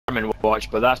Garmin watch,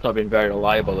 but that's not been very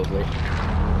reliable of late.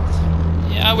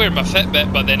 Yeah, I wear my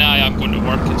Fitbit, but then I am going to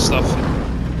work and stuff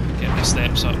and get my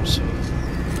steps up, so...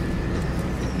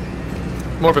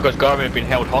 More because Garmin have been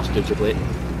held hostage of late.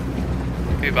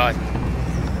 Who by?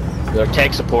 Their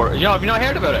tech support. You know, have you not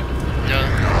heard about it?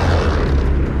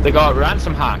 No. They got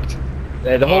ransom hacked.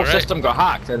 The whole right. system got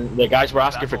hacked, and the guys were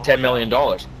asking for $10 million.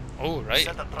 Oh, right.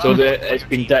 So it's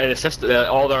been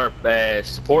all their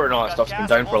support and all that stuff's been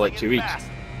down for like 2 weeks.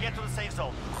 Get to the safe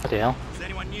zone. What the hell? Does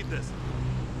anyone need this?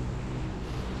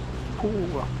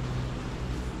 Ooh.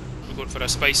 We're going for a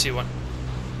spicy one.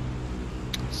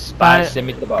 Spicy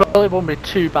meatball. Probably won't be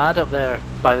too bad up there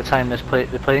by the time the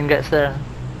plane gets there.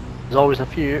 There's always a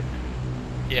few.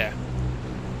 Yeah.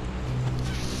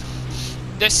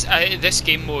 This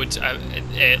game mode,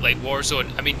 like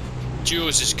Warzone, I mean,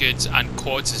 duos is good and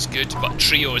quads is good, but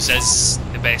trios is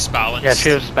the best balance. Yeah,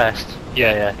 trios is best.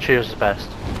 Yeah, trios is best.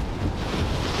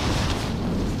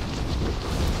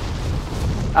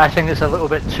 I think it's a little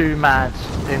bit too mad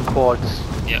in quads.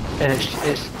 Yeah. And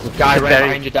it's the guy right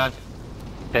behind you, Dan.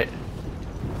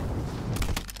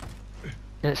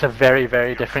 It's a very,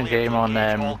 very different game on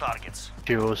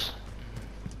duos.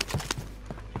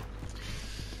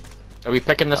 Are we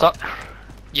picking this up?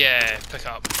 Yeah, pick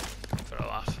up for a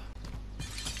laugh.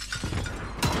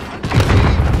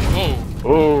 Whoa.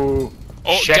 Oh.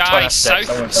 Oh, Shit, guy that's it.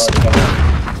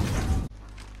 south.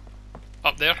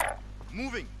 Up there.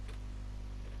 Moving.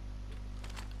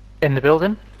 In the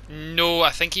building? No, I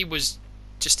think he was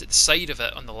just at the side of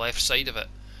it, on the left side of it.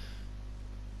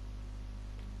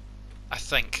 I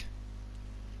think.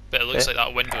 But it looks like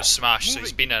that window's smashed, so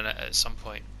he's been in it at some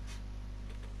point.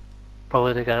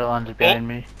 Probably the guy that landed behind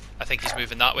me. I think he's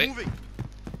moving that way. Moving.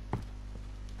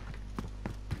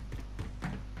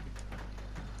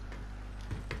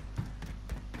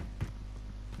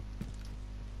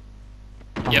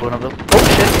 I'm Yep. going up the... Oh shit,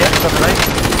 yeah, on the right.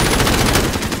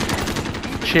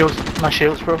 Shields, my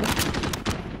shield's broken.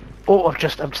 Oh,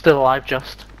 I'm still alive,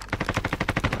 just.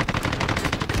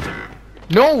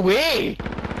 No way!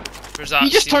 Where's that? He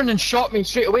just turned and shot me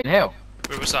straight away. Hell.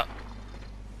 Where was that?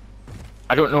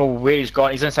 I don't know where he's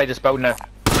gone. He's inside this building now.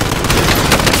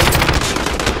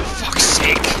 Fuck's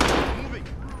sake!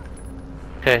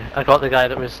 Okay, I got the guy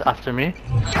that was after me.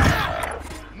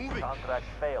 Moving. Contract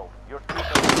failed. Your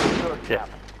Yeah.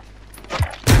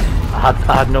 I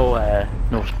had no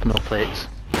plates.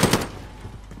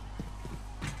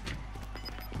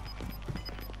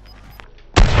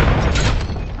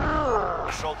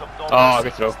 Oh,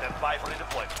 good throw. Stand by for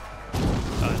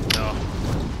redeployment. No.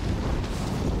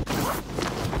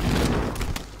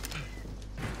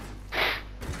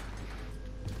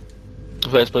 So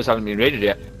this place hasn't been raided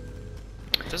yet.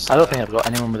 I don't think I've got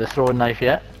anyone with a throwing knife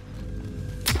yet.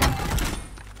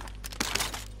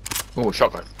 Oh,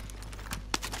 shotgun.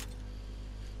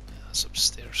 That's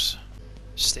upstairs.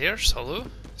 Stairs? Hello?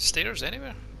 Stairs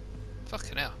anywhere?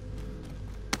 Fucking hell.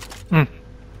 Hmm.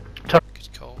 Good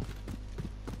call.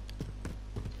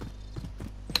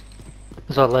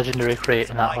 There's a legendary crate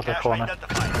in that other Cache corner.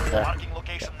 identified. There. Marking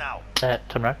location now. Turn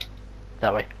around.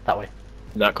 That way, that way.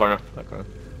 That corner. That corner.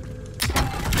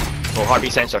 Oh,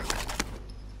 heartbeat sensor.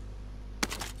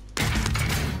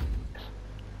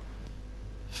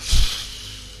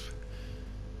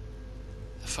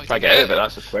 Try to get out of it,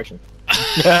 that's the question.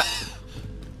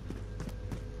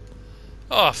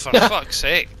 Oh, for fuck's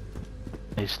sake.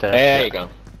 He's dead. There you go.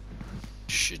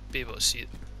 Should be able to see it.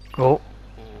 Oh, Oh.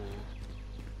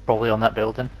 probably on that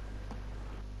building.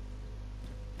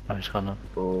 Oh, he's gone now.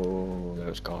 Oh, that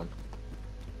was gone.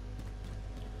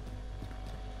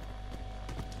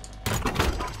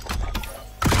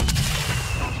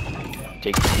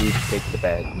 Take the food, take the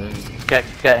bed, move.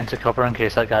 Get into cover in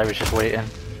case that guy was just waiting.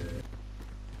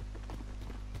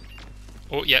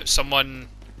 Oh, yeah, someone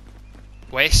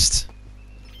west.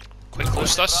 Quite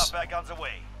close to us. Back guns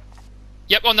away.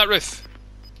 Yep, on that roof.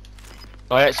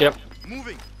 Oh, yeah, see him.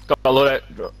 Moving. Got a load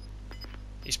out.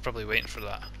 He's probably waiting for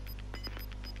that.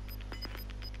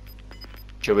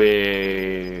 Should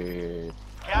we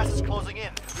Gas is closing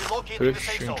in. Relocating the push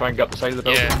safe and zone. try and get up the side of the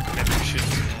building? Yeah, maybe we should.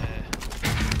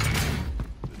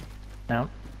 No.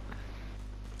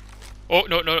 Oh,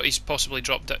 no, he's possibly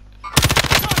dropped it.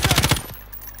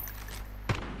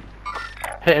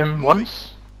 Hit him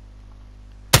once.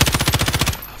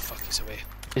 Ah, fuck, he's away.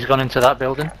 He's gone into that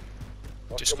building.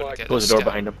 Just gonna get Close this the door guy.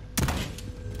 behind him.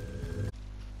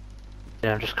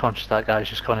 Yeah, I'm just conscious that guy's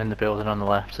just gone in the building on the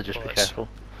left, so just be Bullets. careful.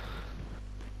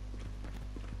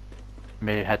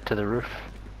 May head to the roof.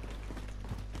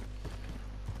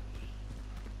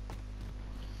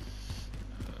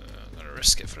 I'm gonna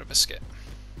risk it for a biscuit.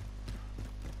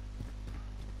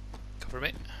 Cover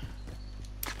me.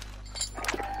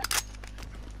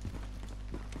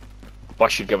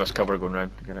 Bus should give us cover going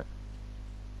round. Get it.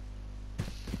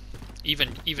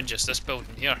 Even just this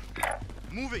building here.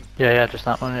 Moving. Yeah, just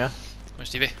that one, yeah.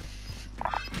 Where's TV?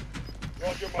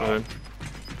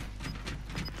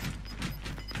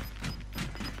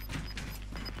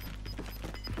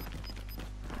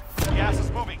 Gas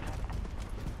is moving.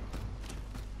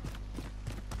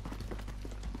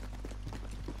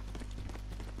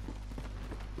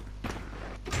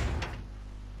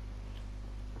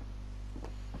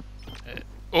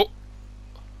 Oh!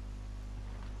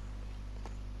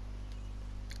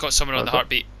 Got someone on the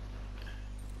heartbeat.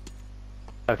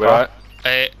 How Where far?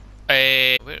 at?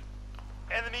 Where?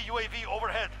 Enemy UAV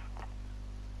overhead.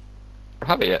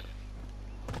 Have it yet?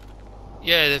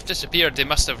 Yeah, they've disappeared. They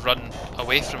must have run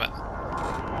away from it.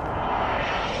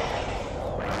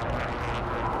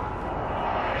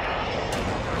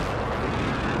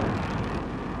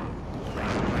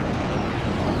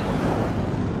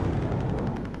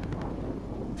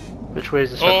 Which way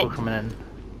is the circle coming in?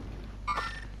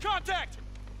 Contact.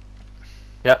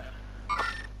 Yep.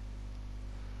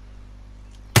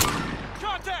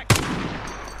 Contact.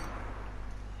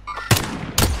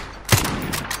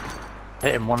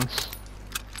 Hit him once.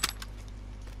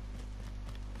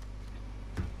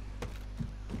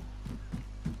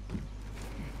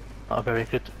 Not very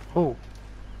good. Oh.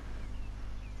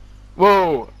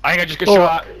 Whoa! I think I just got Oh.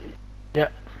 shot. Yeah.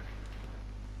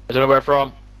 I don't know where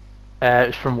from.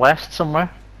 It's from west somewhere.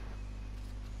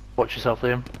 Watch yourself,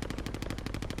 Liam.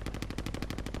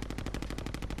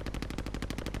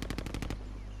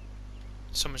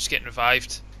 Someone's getting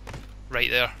revived. Right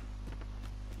there.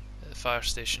 At the fire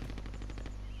station.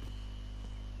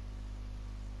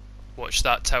 Watch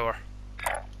that tower.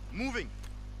 Moving.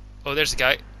 Oh, there's the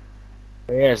guy.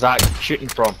 Where is that shooting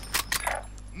from?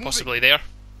 Moving. Possibly there.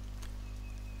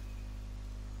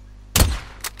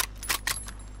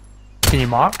 Can you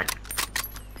mark?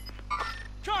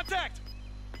 Contact.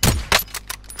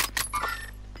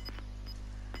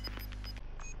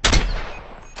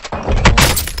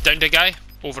 Downed a guy.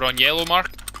 Over on yellow mark.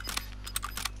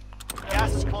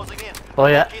 Gas is closing in. Oh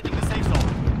yeah. Locating the safe zone.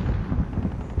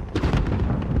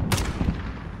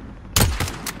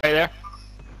 Right there.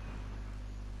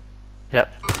 Yep.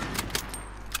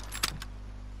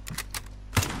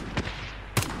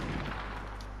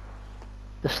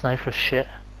 The sniper's shit.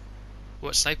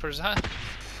 What sniper is that?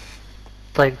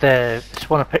 It's like just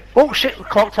wanna pick. Oh shit! The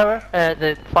clock tower.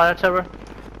 The fire tower.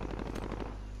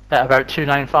 At about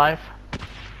 295.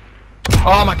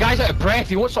 Oh, my guy's out of breath.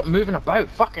 He won't stop moving about.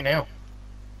 Fucking hell.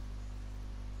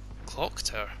 Clock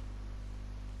tower.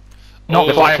 Not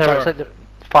the Oh, fire fire tower. tower. It's like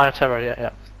the fire tower. Yeah, yeah.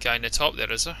 guy in the top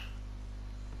there, is there?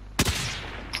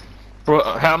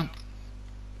 Bro, him.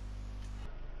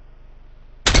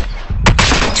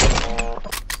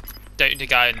 Down the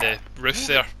guy on the roof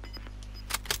there.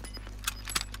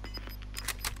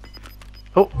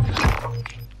 Oh.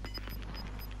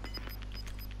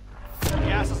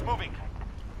 Gas is moving.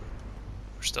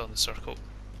 We're still in the circle.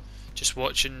 Just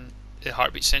watching the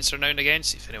heartbeat sensor now and again,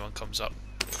 see if anyone comes up.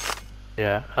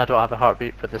 Yeah, I don't have a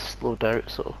heartbeat, but this slowed out,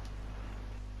 so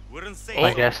We're in safe Oh. my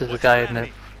zone. guess is the What's guy your in the.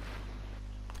 enemy?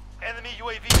 Enemy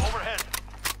UAV overhead.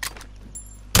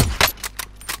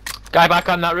 Guy back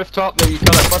on that rooftop. There you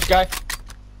kill that first guy.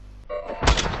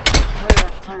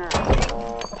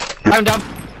 Down, down.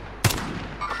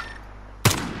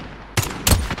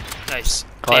 Nice.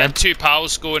 Got They him. had two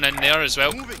pals going in there as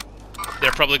well. Moving.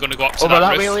 They're probably going to go up to Over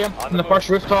that roof. way, Liam. On the first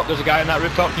rooftop, there's a guy on that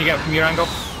rooftop. Can you get it from your angle?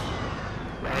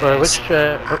 Which?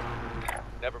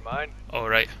 Never mind.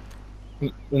 Alright.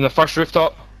 In the first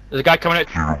rooftop, there's a guy coming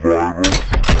out.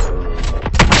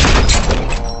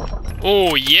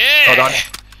 Oh yeah! Well done.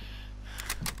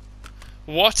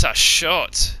 What a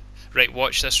shot! Right,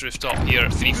 watch this rooftop here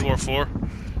at 344.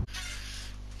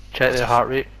 Check the heart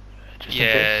rate. Just in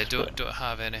Yeah, case, but- don't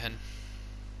have anything.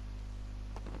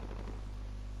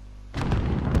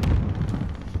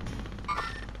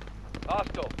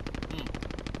 Hostile.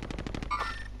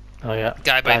 Oh yeah.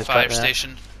 Guy by Guy's fire back there.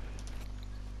 station.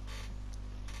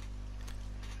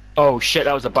 Oh shit,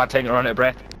 that was a bad time to run out of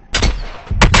breath.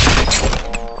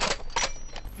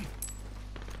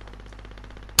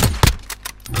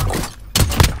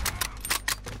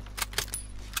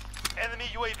 Enemy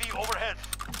UAV overhead.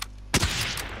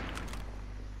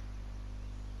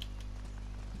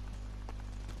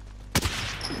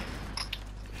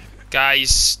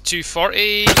 Guys,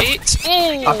 248.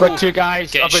 Oh! I've got two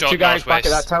guys. Getting I've got shot two guys back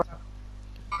at northwest. that tower.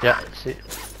 Yeah. See.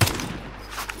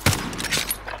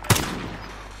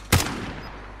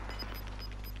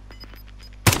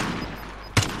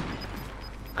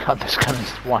 God, this gun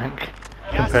is wank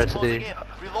Gas compared is to closing the... in.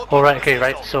 Relocate Oh right, to okay, the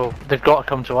right, safe so they've got to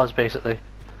come to us basically.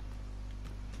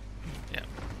 Yeah.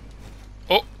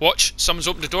 Oh, watch! Someone's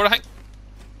opened the door, I think.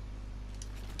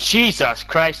 Jesus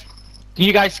Christ! Can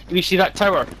you see that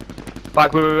tower?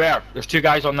 Back where we were. There's two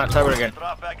guys on that tower again. zone.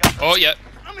 Drop back up. Oh yeah.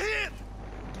 I'm hit.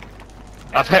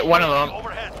 I've hit one of them,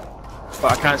 Overhead.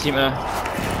 but I can't seem to.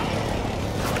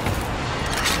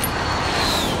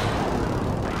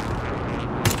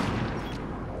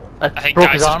 I think Broke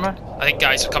his guys. armour. I think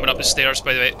guys are coming up the stairs.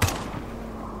 By the way.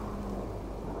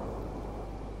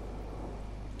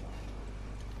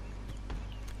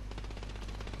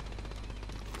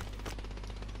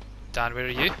 Dan, where are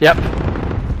you? Yep.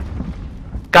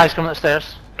 Guys coming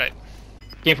upstairs. Right.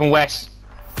 Came from west.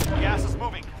 Gas is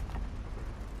moving.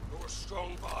 You're a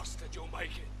strong bastard, you'll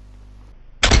make it.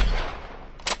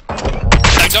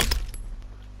 Downed him.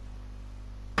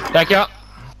 Thank you.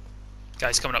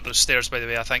 Guys coming up those stairs. By the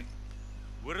way, I think.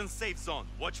 We're in safe zone.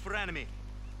 Watch for enemy.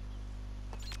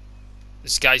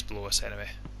 This guy's below us anyway.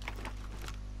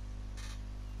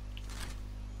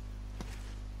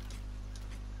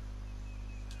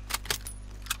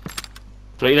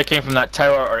 So it either came from that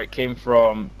tower or it came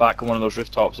from back on one of those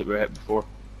rooftops that we were hit before.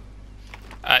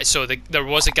 So there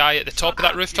was a guy at the top of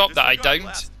that rooftop that I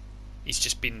downed. He's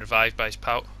just been revived by his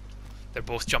pal. They're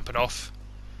both jumping off.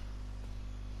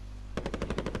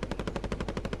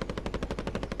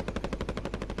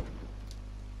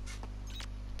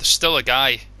 There's still a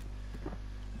guy.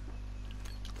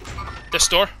 This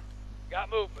door. Got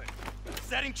movement.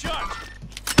 Setting charge.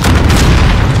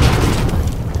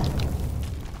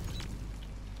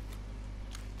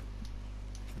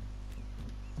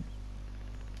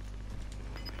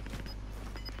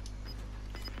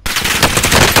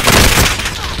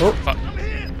 Oh, Fuck.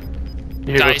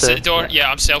 you Guys go at the door. yeah.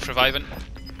 Yeah, I'm self-reviving.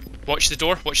 Watch the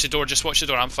door. Watch the door. Just watch the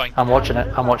door. I'm fine. I'm watching it.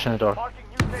 I'm watching the door. Marking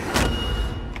new safe zone.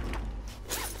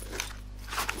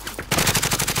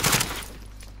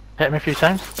 Hit him a few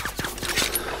times.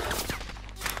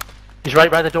 He's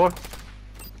right by the door.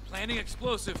 Planning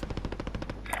explosive.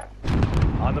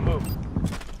 On the move.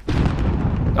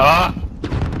 Ah!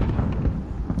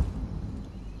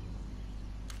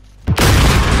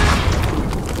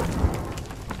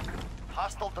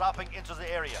 Hostile dropping into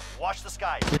the area. Watch the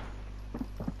sky.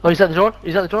 Oh, he's at the door.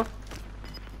 He's at the door.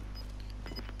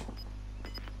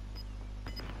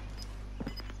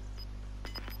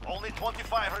 Only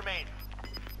 25 remain.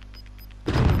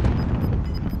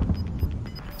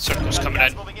 Circle's Got coming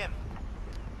gas in. moving in.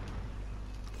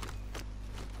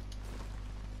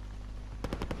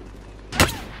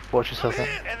 Watch yourself.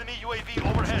 Enemy UAV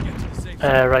overhead. Get to the safe.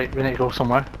 Right, we need to go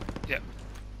somewhere. Yep.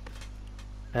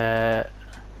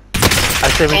 I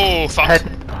say we Oh fuck. head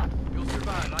You'll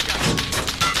survive. I got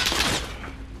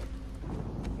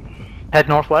head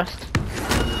northwest.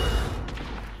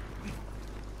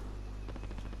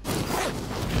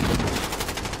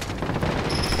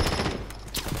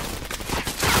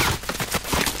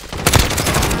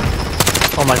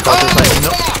 Oh my god, there's like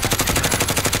no.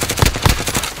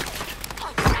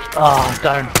 Oh,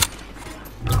 down.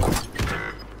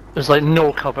 There's like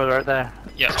no cover out there.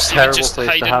 Yeah, It's a Steven, terrible just place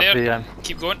hide to in have there. the.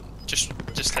 Keep going. Just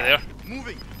to there.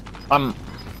 Moving. I'm.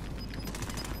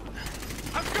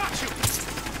 I've got you.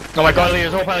 Oh my god,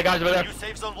 there's all pile of guys over there. New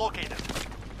safe zone located.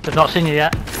 They've not seen you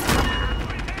yet.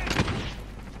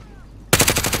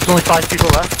 There's only 5 people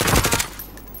left.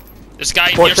 There's a guy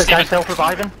in Watch here, the guy Steven.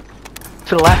 self-reviving.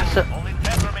 To the left. Only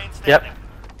 10 remain standing. Yep.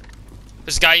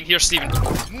 There's a guy in here, Steven.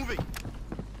 Moving.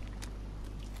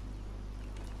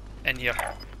 In here.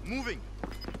 Moving.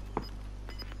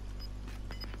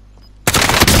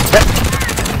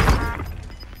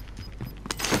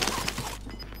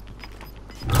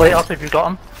 Play it up if you've got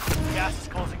him. Gas is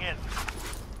closing in.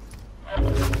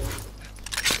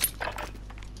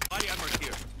 Body armor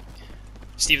here.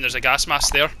 Steven, there's a gas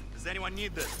mask there. Does anyone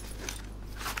need this?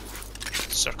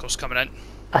 Circle's coming in.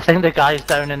 I think the guy's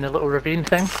down in the little ravine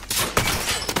thing.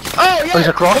 Oh yeah! Oh, he's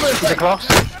across. He's across.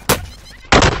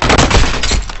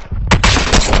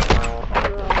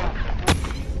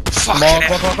 Come on, Fucking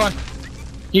come on, come on, come on.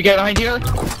 You get behind here?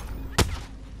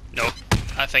 No,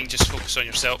 I think just focus on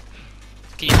yourself.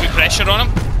 Can you put pressure on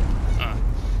him?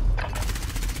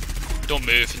 Don't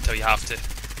move until you have to.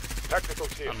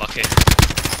 Tacticals here. Unlucky.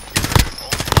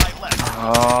 Only 5 left.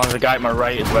 Oh, there's a guy at my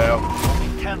right as well.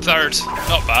 Only 10 Third,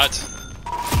 not bad.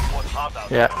 One hard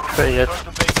out. Yeah, pretty good.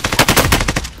 Return to base.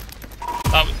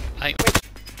 That, I think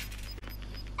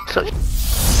So,